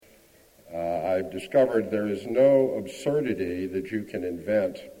I've discovered there is no absurdity that you can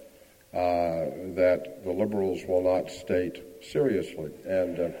invent that the liberals will not state seriously.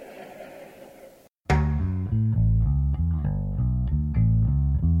 And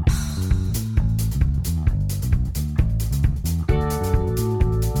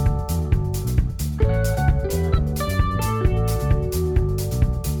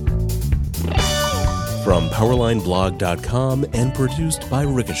From PowerlineBlog.com and produced by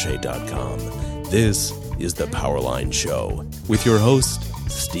Ricochet.com, this is The Powerline Show with your host,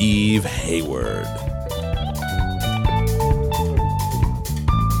 Steve Hayward.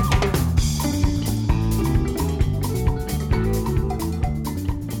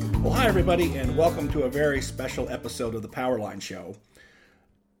 Well, hi, everybody, and welcome to a very special episode of The Powerline Show.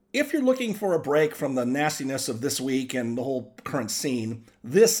 If you're looking for a break from the nastiness of this week and the whole current scene,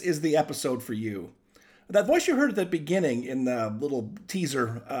 this is the episode for you. That voice you heard at the beginning in the little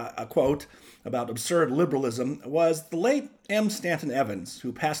teaser quote about absurd liberalism was the late M. Stanton Evans,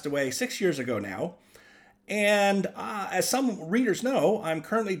 who passed away 6 years ago now. And as some readers know, I'm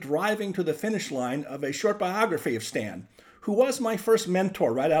currently driving to the finish line of a short biography of Stan, who was my first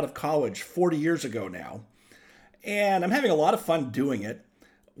mentor right out of college 40 years ago now. And I'm having a lot of fun doing it.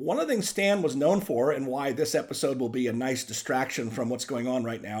 One of the things Stan was known for, and why this episode will be a nice distraction from what's going on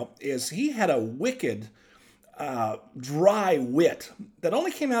right now, is he had a wicked, dry wit that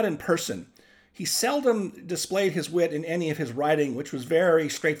only came out in person. He seldom displayed his wit in any of his writing, which was very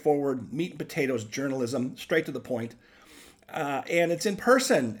straightforward, meat and potatoes journalism, straight to the point. And it's in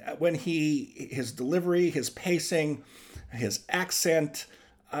person when his delivery, his pacing, his accent,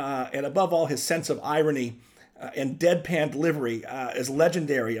 and above all, his sense of irony and deadpan delivery is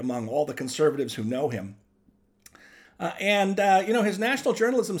legendary among all the conservatives who know him. His National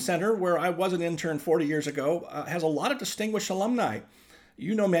Journalism Center, where I was an intern 40 years ago, has a lot of distinguished alumni.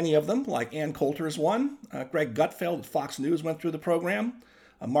 You know many of them, like Ann Coulter is one. Greg Gutfeld at Fox News went through the program.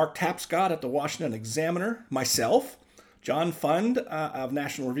 Mark Tapscott at the Washington Examiner. Myself. John Fund of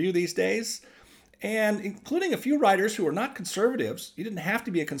National Review these days. And including a few writers who are not conservatives. You didn't have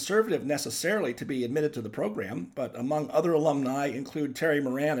to be a conservative necessarily to be admitted to the program, but among other alumni include Terry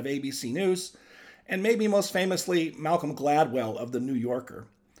Moran of ABC News, and maybe most famously Malcolm Gladwell of The New Yorker.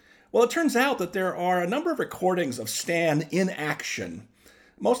 Well, it turns out that there are a number of recordings of Stan in action,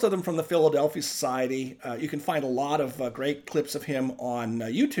 most of them from the Philadelphia Society. You can find a lot of great clips of him on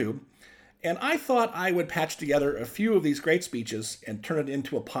YouTube. And I thought I would patch together a few of these great speeches and turn it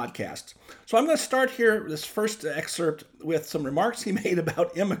into a podcast. So I'm going to start here, this first excerpt, with some remarks he made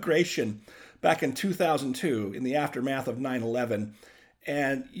about immigration back in 2002 in the aftermath of 9/11.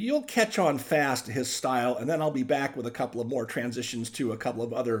 And you'll catch on fast to his style, and then I'll be back with a couple of more transitions to a couple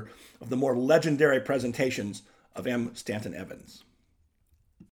of other of the more legendary presentations of M. Stanton Evans.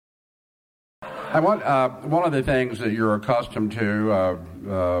 I want one of the things that you're accustomed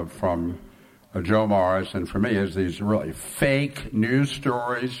to from Joe Morris and for me is these really fake news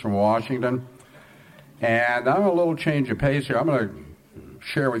stories from Washington. And I'm a little change of pace here. I'm going to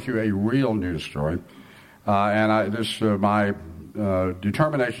share with you a real news story. My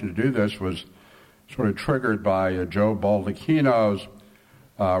determination to do this was sort of triggered by Joe Baldacchino's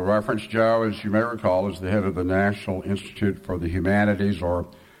reference. Joe, as you may recall, is the head of the National Institute for the Humanities, or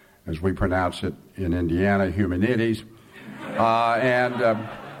as we pronounce it in Indiana, Humanities.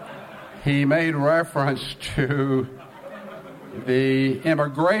 He made reference to the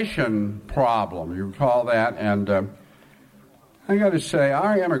immigration problem. You recall that? And I got to say,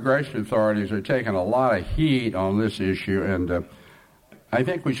 our immigration authorities are taking a lot of heat on this issue, and I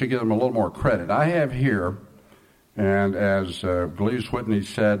think we should give them a little more credit. I have here, and as Glees Whitney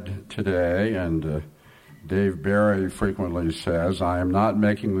said today, and Dave Barry frequently says, I am not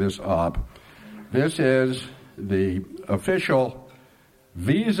making this up. This is the official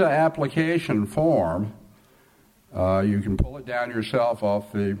visa application form. You can pull it down yourself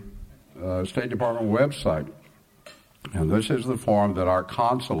off the State Department website. And this is the form that our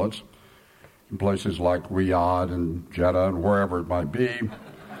consulates in places like Riyadh and Jeddah and wherever it might be,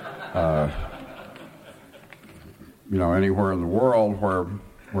 anywhere in the world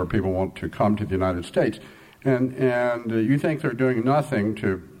where people want to come to the United States. And you think they're doing nothing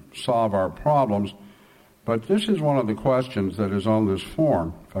to solve our problems, but this is one of the questions that is on this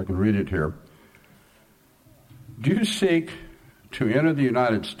form, if I can read it here. Do you seek to enter the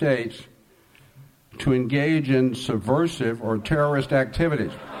United States to engage in subversive or terrorist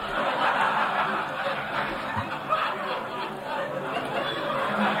activities?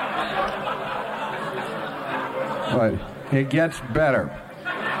 Right. It gets better.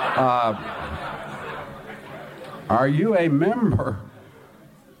 Are you a member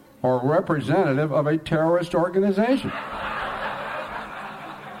or representative of a terrorist organization.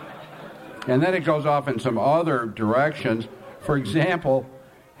 And then it goes off in some other directions. For example,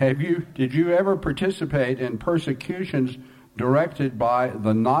 did you ever participate in persecutions directed by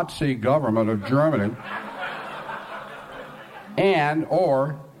the Nazi government of Germany? And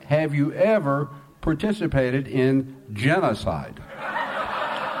or have you ever participated in genocide?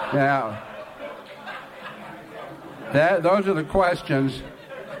 Now, those are the questions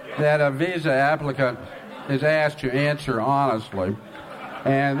that a visa applicant is asked to answer honestly.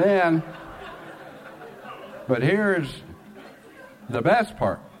 And then, but here's the best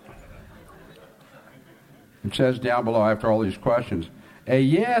part. It says down below after all these questions, a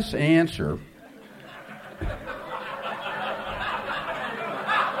yes answer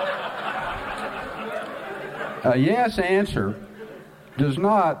does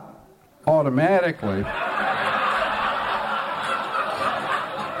not automatically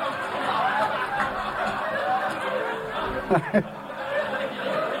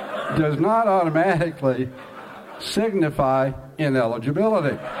signify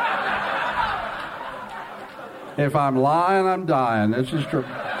ineligibility. If I'm lying, I'm dying. This is true.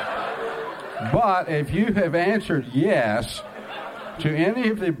 But if you have answered yes to any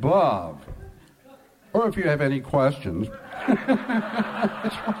of the above, or if you have any questions,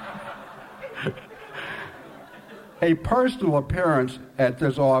 a personal appearance at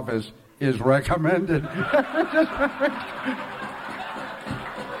this office is recommended.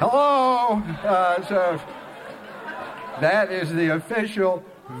 Hello. So that is the official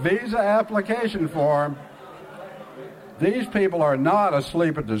visa application form. These people are not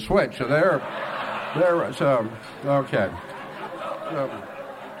asleep at the switch, so they're okay.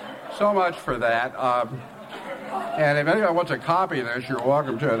 So much for that. And if anyone wants a copy of this, you're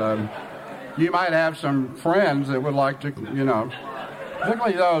welcome to it. You might have some friends that would like to,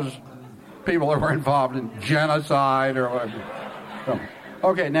 particularly those people that were involved in genocide or whatever. So,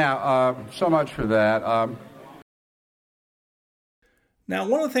 okay, now, so much for that. Now,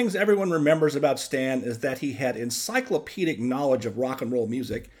 one of the things everyone remembers about Stan is that he had encyclopedic knowledge of rock and roll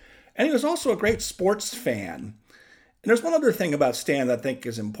music, and he was also a great sports fan. And there's one other thing about Stan that I think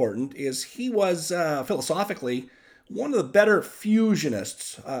is important, is he was, philosophically, one of the better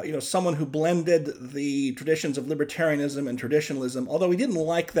fusionists, someone who blended the traditions of libertarianism and traditionalism, although he didn't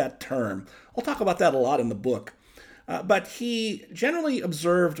like that term. I'll talk about that a lot in the book. But he generally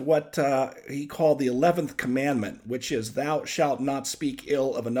observed what he called the 11th commandment, which is, thou shalt not speak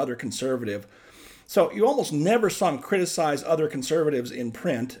ill of another conservative. So you almost never saw him criticize other conservatives in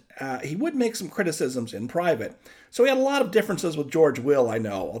print. He would make some criticisms in private. So he had a lot of differences with George Will, I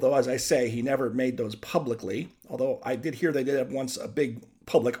know, although, as I say, he never made those publicly, although I did hear they did have once a big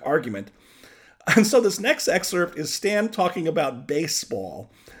public argument. And so this next excerpt is Stan talking about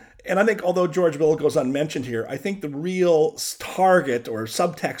baseball. And I think, although George Will goes unmentioned here, I think the real target or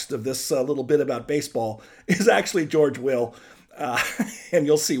subtext of this little bit about baseball is actually George Will. And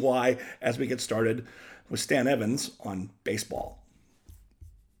you'll see why as we get started with Stan Evans on baseball.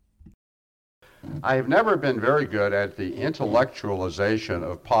 I have never been very good at the intellectualization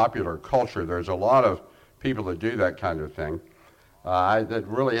of popular culture. There's a lot of people that do that kind of thing. That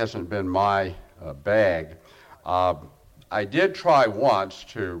really hasn't been my bag. I did try once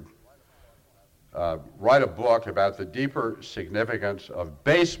to write a book about the deeper significance of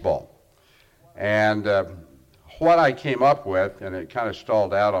baseball. And what I came up with, and it kind of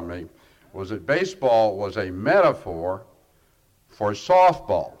stalled out on me, was that baseball was a metaphor for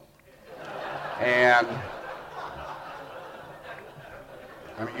softball. And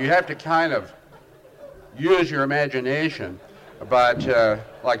I mean, you have to kind of use your imagination, but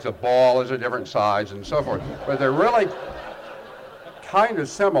like the ball is a different size and so forth. But they're really kind of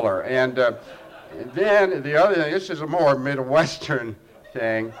similar. And then the other thing, this is a more Midwestern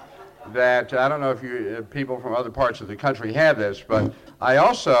thing that I don't know if people from other parts of the country have this, but I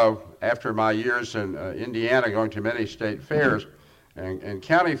also, after my years in Indiana, going to many state fairs and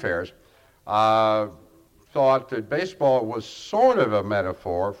county fairs, thought that baseball was sort of a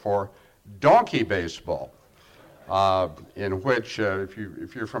metaphor for donkey baseball, in which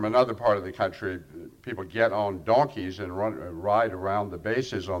if you're from another part of the country, people get on donkeys and ride around the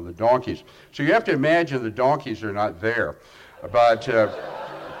bases on the donkeys. So you have to imagine the donkeys are not there, but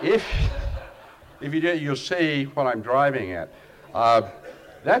if you do, you'll see what I'm driving at.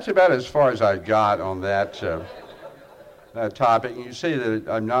 That's about as far as I got on that topic. You see that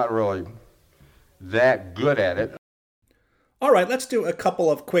I'm not really that good at it. All right, let's do a couple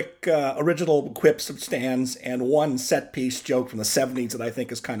of quick original quips of Stan's and one set-piece joke from the 70s that I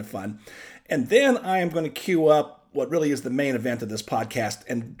think is kind of fun. And then I am going to cue up what really is the main event of this podcast.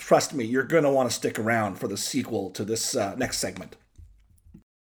 And trust me, you're going to want to stick around for the sequel to this next segment.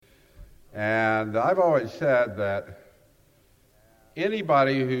 And I've always said that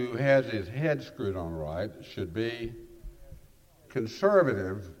anybody who has his head screwed on right should be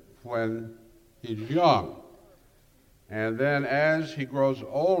conservative when he's young. And then as he grows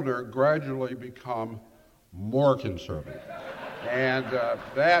older, gradually become more conservative. And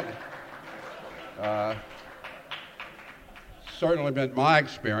that certainly been my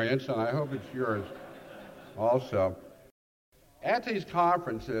experience, and I hope it's yours also. At these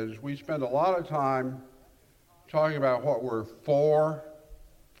conferences, we spend a lot of time talking about what we're for,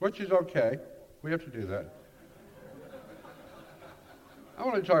 which is okay. We have to do that. I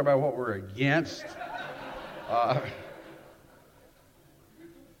want to talk about what we're against.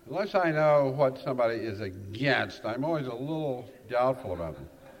 Unless I know what somebody is against, I'm always a little doubtful about them.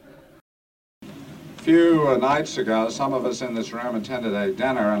 A few nights ago, some of us in this room attended a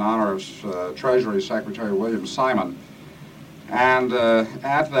dinner in honor of Treasury Secretary William Simon. And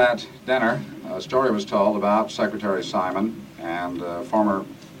at that dinner, a story was told about Secretary Simon and former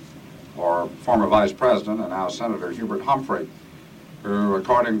Vice President and now Senator Hubert Humphrey, who,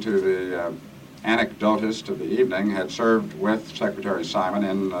 according to the anecdotist of the evening, had served with Secretary Simon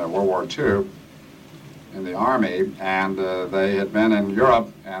in World War II in the Army, and they had been in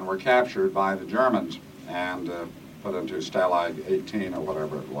Europe and were captured by the Germans and put into Stalag 18 or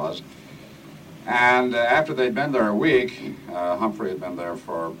whatever it was. And after they'd been there a week, Humphrey had been there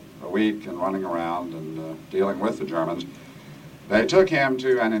for a week and running around and dealing with the Germans, they took him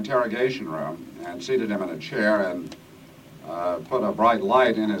to an interrogation room and seated him in a chair and put a bright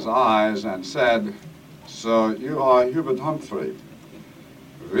light in his eyes and said, "So you are Hubert Humphrey.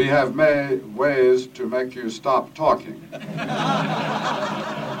 We have made ways to make you stop talking."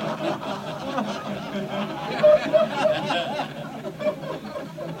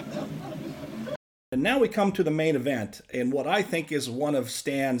 And now we come to the main event, and what I think is one of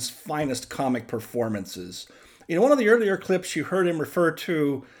Stan's finest comic performances. In one of the earlier clips, you heard him refer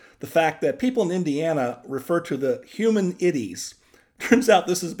to the fact that people in Indiana refer to the human iddies. Turns out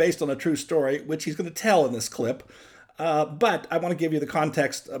this is based on a true story, which he's going to tell in this clip. But I want to give you the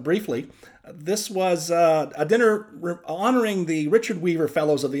context briefly. This was a dinner honoring the Richard Weaver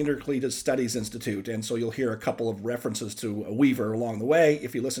Fellows of the Intercollegiate Studies Institute, and so you'll hear a couple of references to Weaver along the way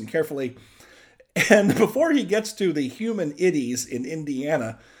if you listen carefully. And before he gets to the human iddies in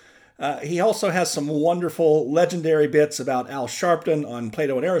Indiana, he also has some wonderful legendary bits about Al Sharpton on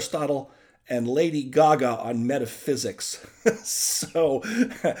Plato and Aristotle and Lady Gaga on metaphysics. So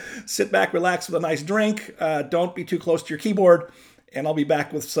sit back, relax with a nice drink. Don't be too close to your keyboard. And I'll be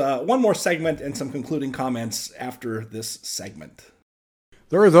back with one more segment and some concluding comments after this segment.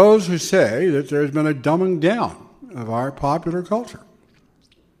 There are those who say that there's been a dumbing down of our popular culture.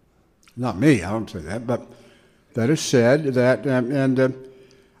 Not me, I don't say that, but that is said that,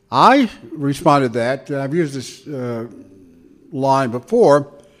 I responded that, I've used this line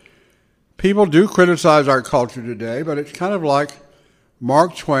before, people do criticize our culture today, but it's kind of like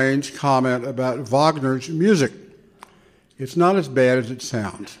Mark Twain's comment about Wagner's music. It's not as bad as it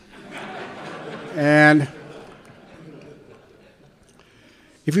sounds. And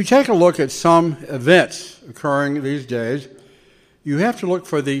if you take a look at some events occurring these days, you have to look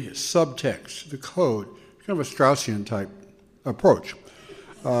for the subtext, the code, kind of a Straussian type approach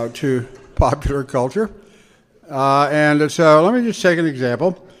to popular culture. And so let me just take an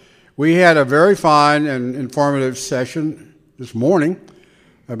example. We had a very fine and informative session this morning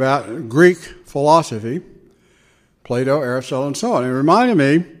about Greek philosophy, Plato, Aristotle, and so on. It reminded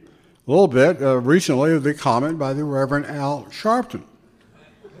me a little bit recently of the comment by the Reverend Al Sharpton,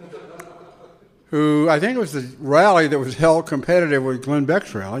 who I think it was the rally that was held competitive with Glenn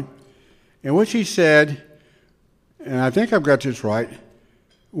Beck's rally, in which he said, and I think I've got this right,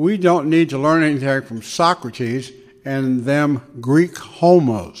 we don't need to learn anything from Socrates and them Greek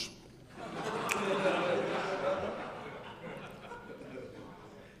homos.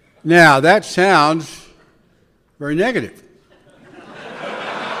 Now, that sounds very negative.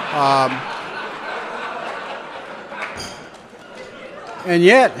 And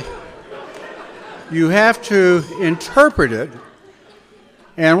yet, you have to interpret it.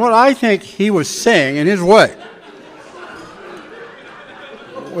 And what I think he was saying in his way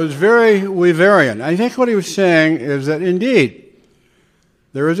was very Weaverian. I think what he was saying is that indeed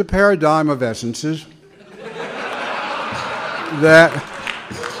there is a paradigm of essences that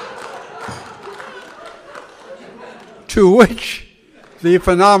to which the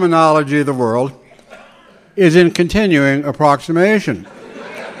phenomenology of the world is in continuing approximation.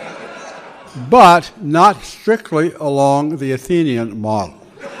 but not strictly along the Athenian model.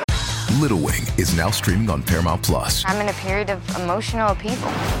 Little Wing is now streaming on Paramount Plus. I'm in a period of emotional upheaval.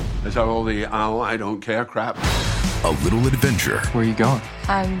 Is that all the I don't care crap? A little adventure. Where are you going?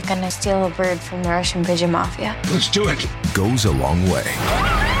 I'm gonna steal a bird from the Russian pigeon mafia. Let's do it. Goes a long way.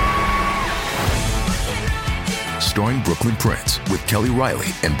 Starring Brooklyn Prince with Kelly Riley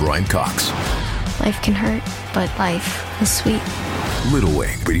and Brian Cox. Life can hurt, but life is sweet. Little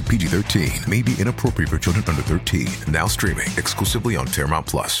Wing, rated PG-13, may be inappropriate for children under 13. Now streaming exclusively on Paramount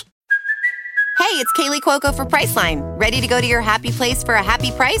Plus. Hey, it's Kaylee Cuoco for Priceline. Ready to go to your happy place for a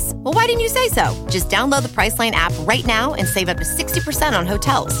happy price? Well, why didn't you say so? Just download the Priceline app right now and save up to 60% on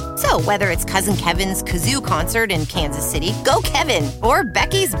hotels. So whether it's Cousin Kevin's Kazoo Concert in Kansas City, go Kevin, or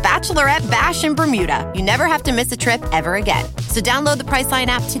Becky's Bachelorette Bash in Bermuda, you never have to miss a trip ever again. So download the Priceline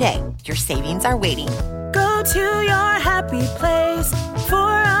app today. Your savings are waiting. Go to your happy place for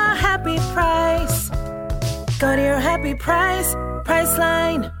a happy price. Go to your happy price,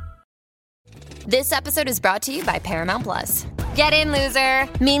 Priceline. This episode is brought to you by Paramount Plus. Get in, loser!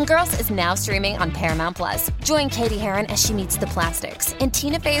 Mean Girls is now streaming on Paramount Plus. Join Katie Heron as she meets the plastics in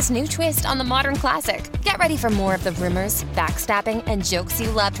Tina Fey's new twist on the modern classic. Get ready for more of the rumors, backstabbing, and jokes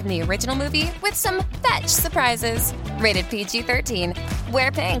you loved from the original movie with some fetch surprises. Rated PG-13.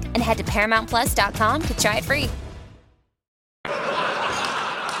 Wear pink and head to ParamountPlus.com to try it free.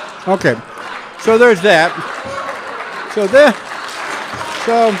 Okay, so there's that.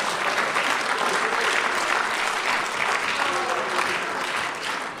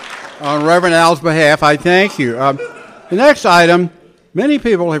 On Reverend Al's behalf, I thank you. The next item, many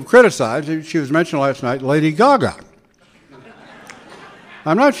people have criticized, she was mentioned last night, Lady Gaga.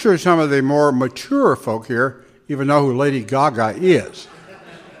 I'm not sure some of the more mature folk here even know who Lady Gaga is.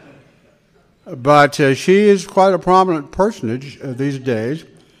 But she is quite a prominent personage these days,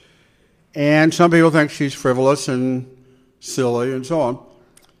 and some people think she's frivolous and silly and so on.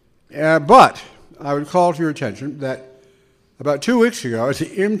 But I would call to your attention that about 2 weeks ago, it's the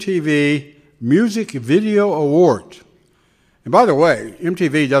MTV Music Video Awards. And by the way,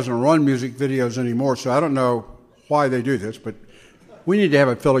 MTV doesn't run music videos anymore, so I don't know why they do this, but we need to have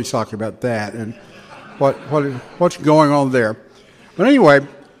a Philly talk about that and what's going on there. But anyway,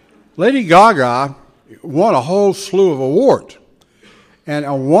 Lady Gaga won a whole slew of awards. And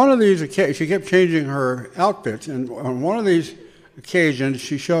on one of these occasions, she kept changing her outfits, and on one of these occasions,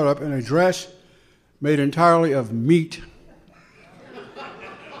 she showed up in a dress made entirely of meat.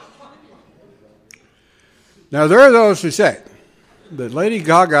 Now, there are those who say that Lady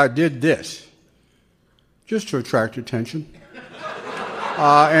Gaga did this just to attract attention.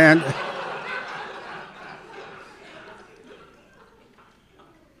 But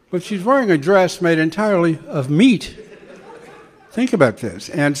she's wearing a dress made entirely of meat. Think about this.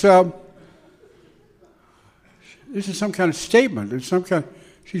 And so, this is some kind of statement. It's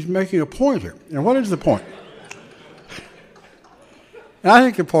she's making a point here. And what is the point? And I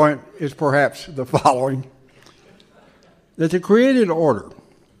think the point is perhaps the following: that the created order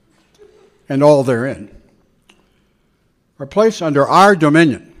and all therein are placed under our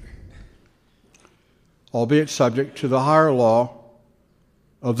dominion, albeit subject to the higher law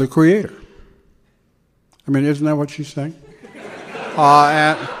of the Creator. I mean, isn't that what she's saying?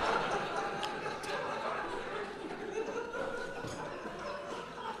 And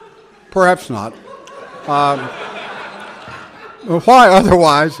perhaps not. Why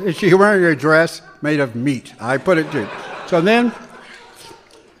otherwise is she wearing a dress made of meat? I put it to you. So then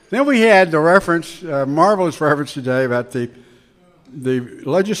we had the reference, marvelous reference today about the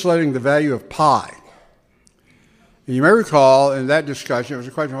legislating the value of pie. And you may recall in that discussion, it was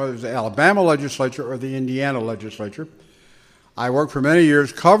a question of whether it was the Alabama legislature or the Indiana legislature. I worked for many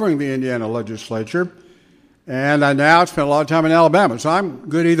years covering the Indiana legislature, and I now spent a lot of time in Alabama, so I'm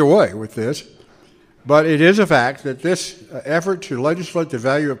good either way with this. But it is a fact that this effort to legislate the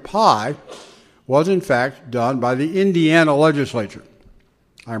value of pie was in fact done by the Indiana legislature,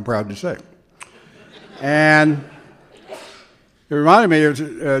 I'm proud to say. And it reminded me,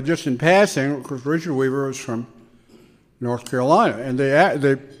 of, just in passing, because Richard Weaver was from North Carolina, and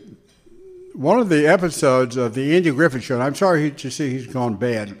one of the episodes of the Andy Griffith Show, and I'm sorry to see he's gone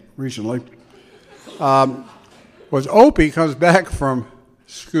bad recently, was Opie comes back from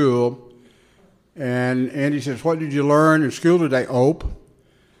school, and Andy says, "What did you learn in school today, Ope?"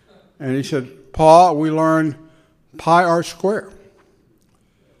 And he said, "Pa, we learned pi r squared."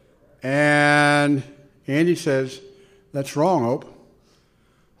 And Andy says, "That's wrong, Ope.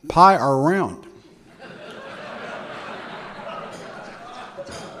 Pi are round."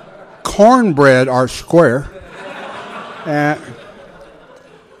 Cornbread are square.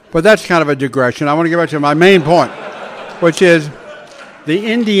 But that's kind of a digression. I want to get back to my main point, which is the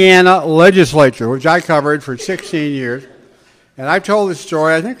Indiana legislature, which I covered for 16 years. And I've told this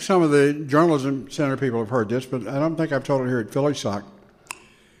story. I think some of the journalism center people have heard this, but I don't think I've told it here at Philly Sock.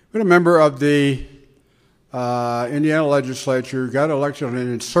 But a member of the Indiana legislature got elected on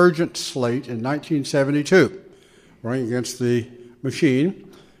an insurgent slate in 1972, running against the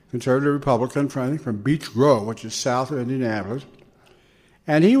machine, conservative Republican, I think from Beech Grove, which is south of Indianapolis.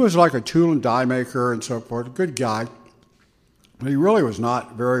 And he was like a tool and die maker and so forth, a good guy. But he really was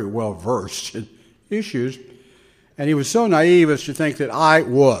not very well versed in issues. And he was so naive as to think that I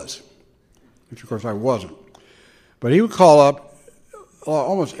was, which of course I wasn't. But he would call up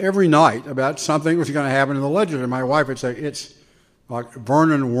almost every night about something that was going to happen in the legislature. My wife would say, it's like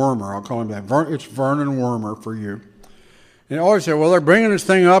Vernon Wormer. I'll call him that. It's Vernon Wormer for you. And he always said, well, they're bringing this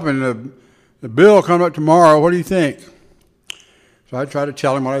thing up, and the bill will come up tomorrow. What do you think? So I tried to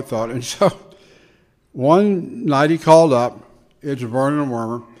tell him what I thought. And so one night he called up. It's Vernon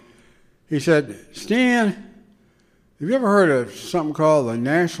Wormer. He said, Stan, have you ever heard of something called the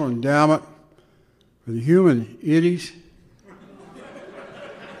National Endowment for the Human Idiots?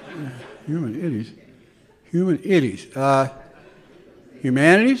 Human idiots? Human idiots.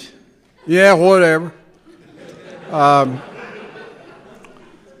 Humanities? Yeah, whatever. I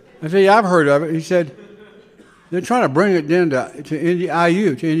said, yeah, I've heard of it. He said, they're trying to bring it down to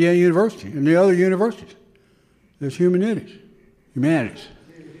IU, to Indiana University, and the other universities. There's humanities. Humanities.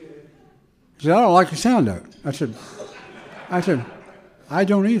 He said, I don't like the sound of it. I said, I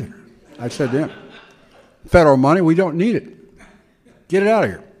don't either. I said to him, federal money, we don't need it. Get it out of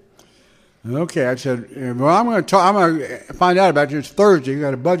here. Okay, I said, well, I'm going to find out about you. It's Thursday. You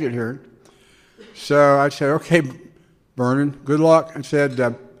got a budget hearing. So I said, okay, Vernon, good luck. I said,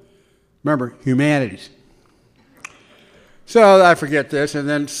 remember, humanities. So I forget this, and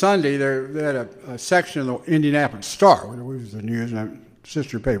then Sunday they had a section of the Indianapolis Star, which was the news and a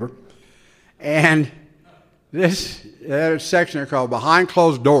sister paper, and they had a section there called Behind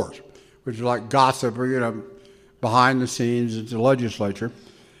Closed Doors, which is like gossip or behind the scenes at the legislature.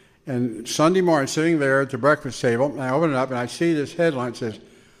 And Sunday morning, sitting there at the breakfast table, I open it up and I see this headline that says,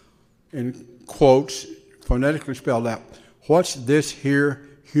 in quotes, phonetically spelled out, "What's this here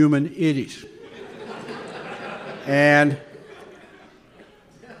human idiots?" And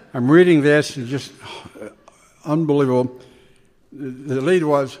I'm reading this, it's just unbelievable. The lead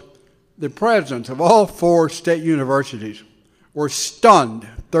was, the presidents of all 4 state universities were stunned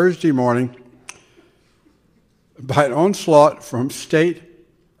Thursday morning by an onslaught from State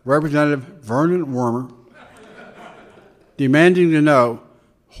Representative Vernon Wormer demanding to know,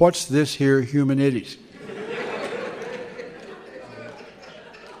 what's this here human idiots?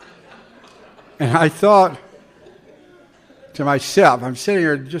 And I thought to myself, I'm sitting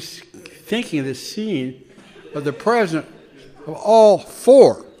here just thinking of this scene of the president of all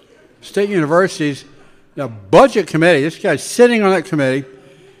 4 state universities, the budget committee, this guy's sitting on that committee,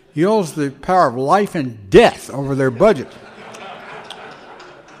 he holds the power of life and death over their budget.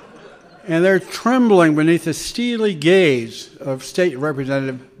 And they're trembling beneath the steely gaze of State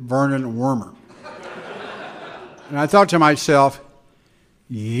Representative Vernon Wormer. And I thought to myself,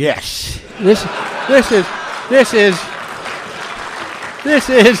 yes, this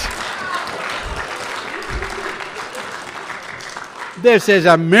is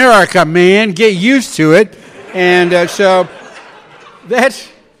America, man. Get used to it. And so that's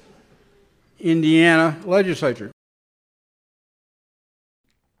Indiana legislature.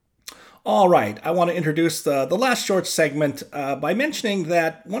 All right, I want to introduce the last short segment by mentioning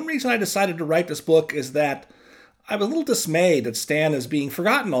that one reason I decided to write this book is that I was a little dismayed that Stan is being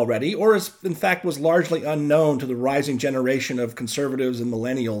forgotten already, or in fact was largely unknown to the rising generation of conservatives and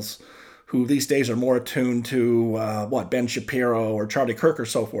millennials who these days are more attuned to, Ben Shapiro or Charlie Kirk or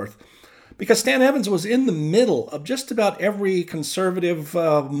so forth. Because Stan Evans was in the middle of just about every conservative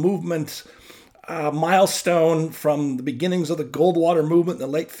movement milestone from the beginnings of the Goldwater movement in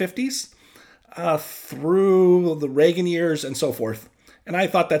the late 50s through the Reagan years and so forth. And I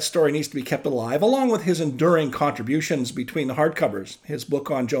thought that story needs to be kept alive, along with his enduring contributions between the hardcovers, his book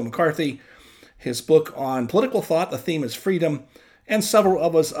on Joe McCarthy, his book on political thought, The Theme is Freedom, and several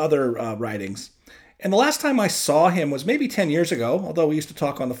of his other writings. And the last time I saw him was maybe 10 years ago, although we used to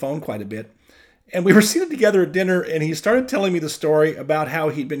talk on the phone quite a bit. And we were seated together at dinner, and he started telling me the story about how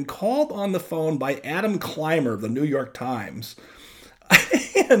he'd been called on the phone by Adam Clymer of the New York Times.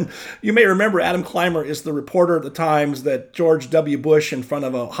 And you may remember Adam Clymer is the reporter at the Times that George W. Bush, in front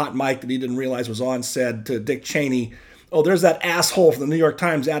of a hot mic that he didn't realize was on, said to Dick Cheney, "Oh, there's that asshole from the New York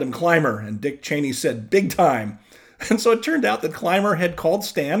Times, Adam Clymer." And Dick Cheney said, "Big time." And so it turned out that Clymer had called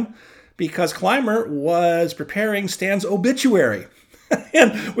Stan because Clymer was preparing Stan's obituary.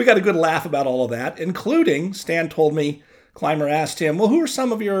 And we got a good laugh about all of that, including Stan told me Clymer asked him, well, who are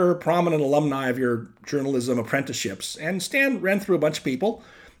some of your prominent alumni of your journalism apprenticeships? And Stan ran through a bunch of people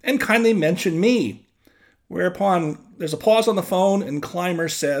and kindly mentioned me. Whereupon there's a pause on the phone and Clymer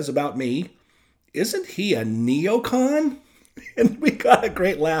says about me, isn't he a neocon? And we got a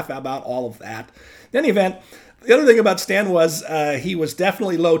great laugh about all of that. In any event, the other thing about Stan was he was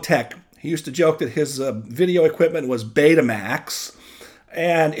definitely low tech. He used to joke that his video equipment was Betamax.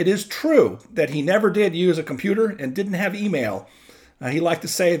 And it is true that he never did use a computer and didn't have email. He liked to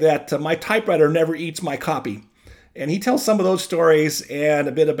say that my typewriter never eats my copy. And he tells some of those stories and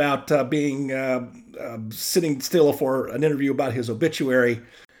a bit about being sitting still for an interview about his obituary.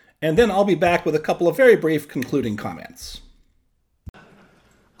 And then I'll be back with a couple of very brief concluding comments.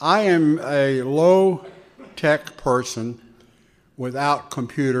 I am a low-tech person without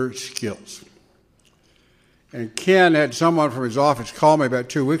computer skills. And Ken had someone from his office call me about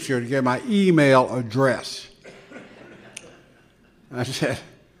 2 weeks ago to get my email address. I said,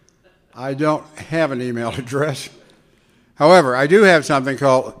 I don't have an email address. However, I do have something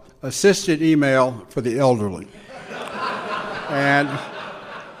called assisted email for the elderly. And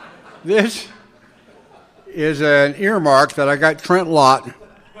this is an earmark that I got Trent Lott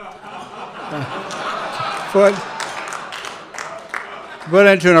put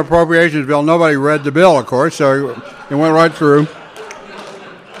into an appropriations bill. Nobody read the bill, of course, so it went right through.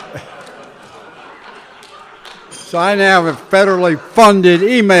 So I now have a federally funded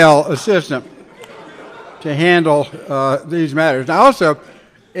email assistant to handle these matters. Now, also,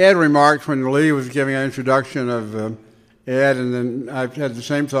 Ed remarked when Lee was giving an introduction of Ed, and then I've had the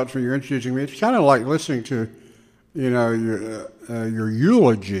same thoughts when you're introducing me. It's kind of like listening to, your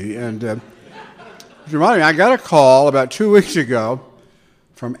eulogy. And it reminded me, I got a call about 2 weeks ago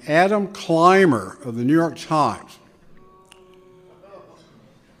from Adam Clymer of the New York Times.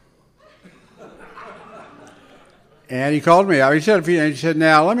 And he called me out. He said,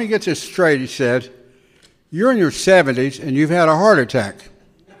 now, let me get this straight. He said, you're in your 70s and you've had a heart attack.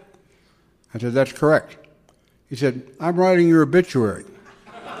 I said, that's correct. He said, I'm writing your obituary.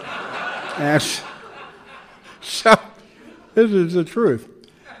 And so this is the truth.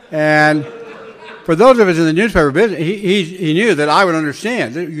 And for those of us in the newspaper business, he knew that I would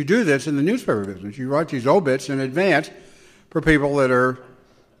understand that you do this in the newspaper business. You write these obits in advance for people that are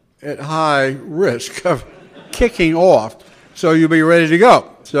at high risk of kicking off, so you'll be ready to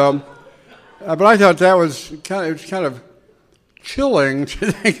go. So, but I thought that was kind of chilling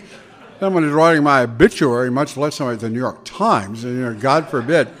to think someone is writing my obituary, much less somebody at the New York Times. And, God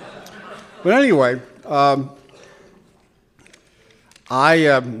forbid. But anyway,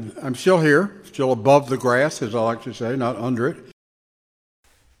 I'm still here. Still above the grass, as I like to say, not under it.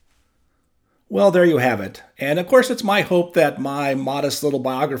 Well, there you have it. And of course, it's my hope that my modest little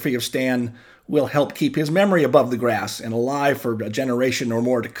biography of Stan will help keep his memory above the grass and alive for a generation or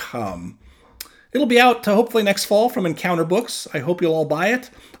more to come. It'll be out hopefully next fall from Encounter Books. I hope you'll all buy it.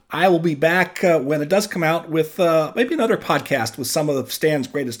 I will be back when it does come out with maybe another podcast with some of Stan's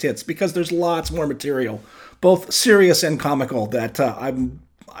greatest hits, because there's lots more material, both serious and comical, that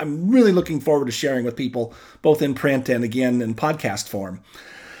I'm really looking forward to sharing with people, both in print and again in podcast form.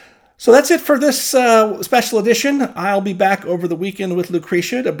 So that's it for this special edition. I'll be back over the weekend with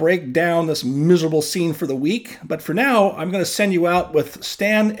Lucretia to break down this miserable scene for the week. But for now, I'm going to send you out with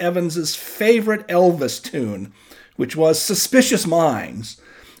Stan Evans's favorite Elvis tune, which was Suspicious Minds.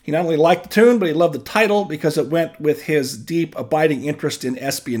 He not only liked the tune, but he loved the title because it went with his deep, abiding interest in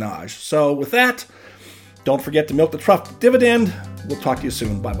espionage. So with that, don't forget to milk the truck dividend. We'll talk to you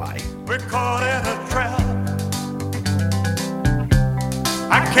soon. Bye-bye. We're caught in a trap.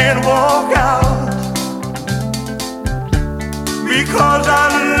 I can't walk out because I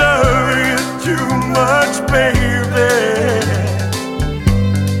love you too much, baby.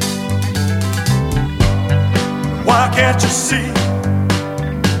 Why can't you see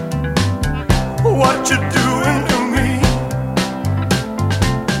what you're doing to me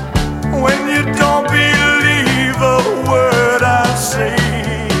when you don't believe a word I say?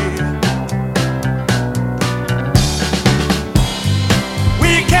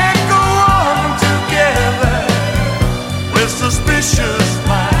 Suspicious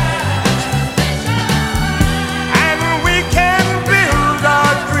minds, and we can build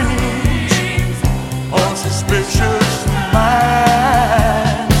our dreams on suspicious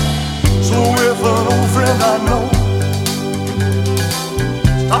minds. So if an old friend I know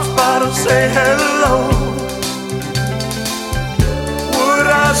stops by to say hello, would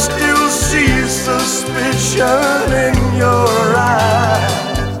I still see suspicion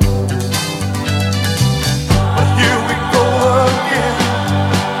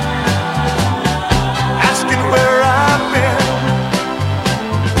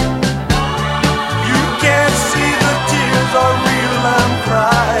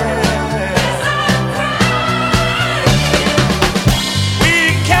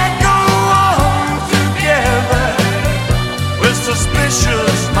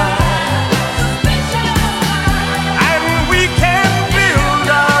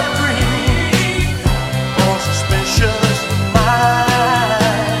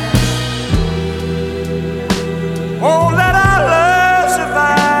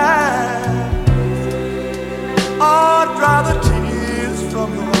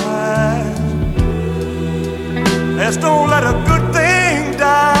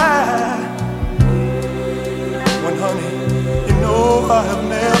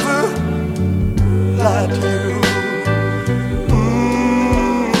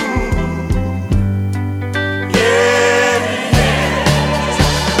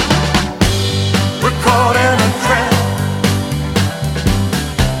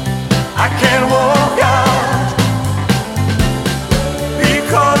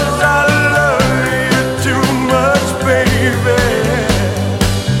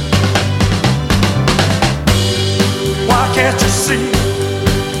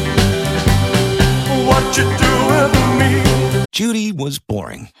Judy was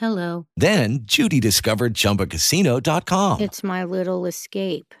boring. Hello. Then Judy discovered ChumbaCasino.com. It's my little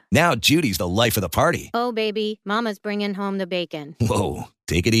escape. Now Judy's the life of the party. Oh, baby, mama's bringing home the bacon. Whoa,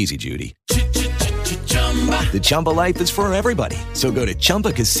 take it easy, Judy. The Chumba life is for everybody. So go to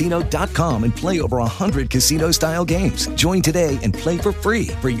ChumbaCasino.com and play over 100 casino-style games. Join today and play for free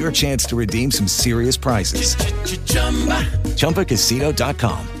for your chance to redeem some serious prizes.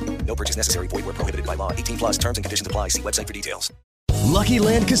 ChumbaCasino.com. No purchase necessary. Void where prohibited by law. 18 plus terms and conditions apply. See website for details. Lucky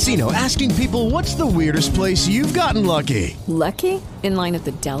Land Casino, asking people, what's the weirdest place you've gotten lucky? Lucky? In line at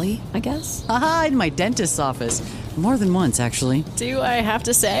the deli, I guess? Aha, in my dentist's office. More than once, actually. Do I have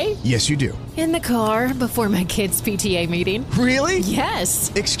to say? Yes, you do. In the car before my kids' PTA meeting. Really? Yes.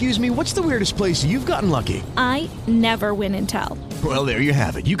 Excuse me, what's the weirdest place you've gotten lucky? I never win and tell. Well, there you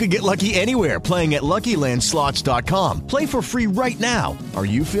have it. You can get lucky anywhere, playing at LuckyLandSlots.com. Play for free right now. Are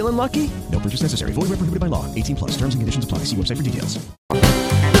you feeling lucky? No purchase necessary. Void where prohibited by law. 18 plus. Terms and conditions apply. See website for details.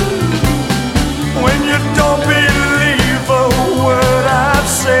 When you don't believe a word I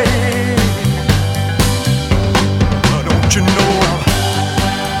say, don't you know I'm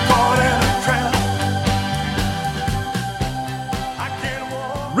caught in a trap?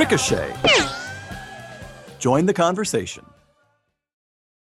 Ricochet. Join the conversation.